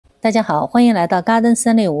大家好，欢迎来到 Garden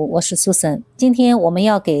 365，我是苏森。今天我们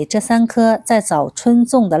要给这3棵在早春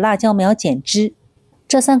种的辣椒苗剪枝。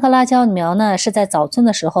这3棵辣椒苗呢，是在早春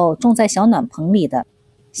的时候种在小暖棚里的。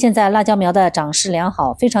现在辣椒苗的长势良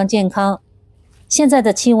好，非常健康。现在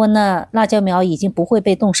的气温呢，辣椒苗已经不会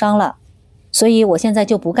被冻伤了，所以我现在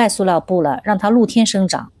就不盖塑料布了，让它露天生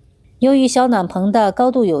长。由于小暖棚的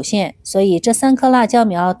高度有限，所以这3棵辣椒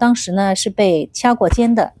苗当时呢是被掐过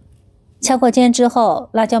尖的。掐过尖之后，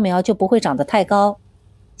辣椒苗就不会长得太高。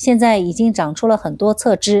现在已经长出了很多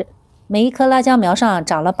侧枝，每一棵辣椒苗上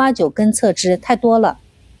长了8、9根侧枝，太多了。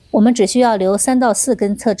我们只需要留3到4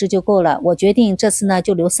根侧枝就够了。我决定这次呢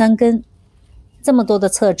就留3根。这么多的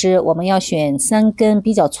侧枝，我们要选3根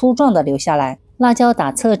比较粗壮的留下来。辣椒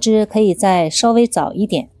打侧枝可以再稍微早一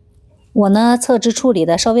点。我呢侧枝处理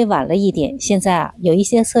的稍微晚了一点，现在有一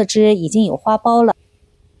些侧枝已经有花苞了。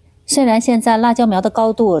虽然现在辣椒苗的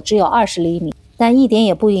高度只有20厘米，但一点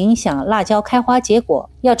也不影响辣椒开花结果。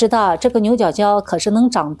要知道，这个牛角椒可是能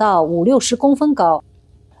长到50、60公分高，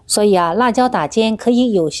所以辣椒打尖可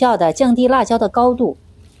以有效的降低辣椒的高度。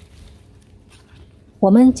我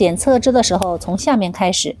们剪侧枝的时候，从下面开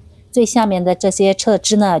始，最下面的这些侧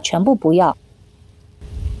枝呢，全部不要，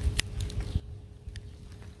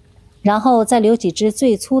然后再留几枝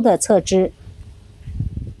最粗的侧枝。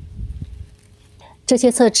这些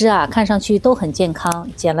侧枝看上去都很健康，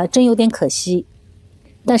剪了真有点可惜。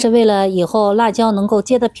但是为了以后辣椒能够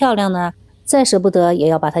结得漂亮呢，再舍不得也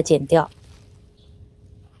要把它剪掉。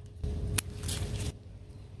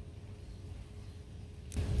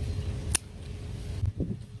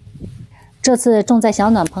这次种在小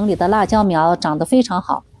暖棚里的辣椒苗长得非常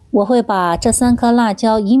好，我会把这3棵辣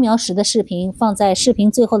椒移苗时的视频放在视频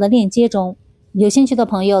最后的链接中。有兴趣的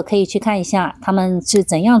朋友可以去看一下，它们是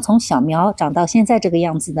怎样从小苗长到现在这个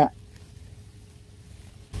样子的。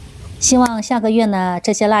希望下个月呢，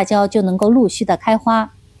这些辣椒就能够陆续的开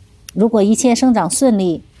花。如果一切生长顺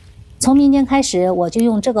利，从明年开始我就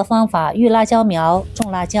用这个方法育辣椒苗、种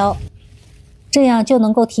辣椒，这样就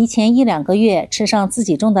能够提前1、2个月吃上自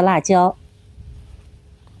己种的辣椒。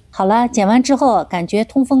好了，剪完之后感觉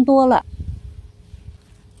通风多了。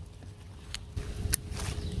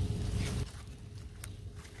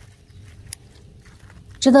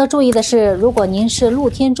值得注意的是，如果您是露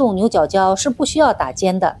天种牛角椒，是不需要打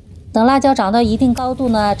尖的。等辣椒长到一定高度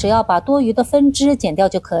呢，只要把多余的分枝剪掉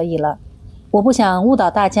就可以了。我不想误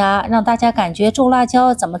导大家，让大家感觉种辣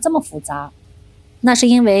椒怎么这么复杂。那是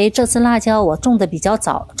因为这次辣椒我种的比较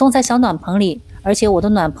早，种在小暖棚里，而且我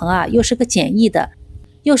的暖棚又是个简易的，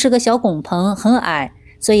又是个小拱棚，很矮，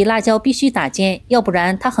所以辣椒必须打尖，要不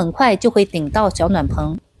然它很快就会顶到小暖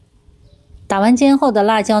棚。打完尖后的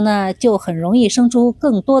辣椒呢，就很容易生出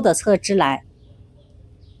更多的侧枝来。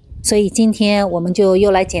所以今天我们就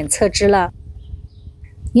又来剪侧枝了。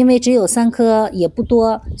因为只有3棵也不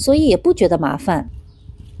多，所以也不觉得麻烦。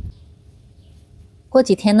过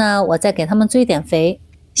几天呢，我再给它们追点肥，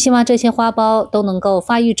希望这些花苞都能够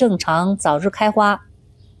发育正常，早日开花。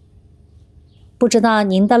不知道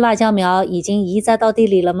您的辣椒苗已经移栽到地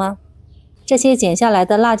里了吗？这些剪下来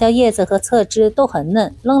的辣椒叶子和侧枝都很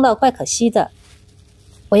嫩，扔了怪可惜的。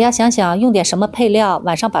我要想想用点什么配料，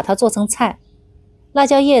晚上把它做成菜。辣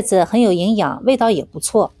椒叶子很有营养，味道也不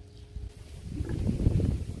错。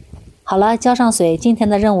好了，浇上水，今天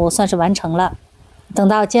的任务算是完成了。等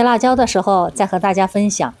到接辣椒的时候再和大家分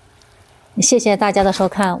享。谢谢大家的收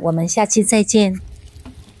看，我们下期再见。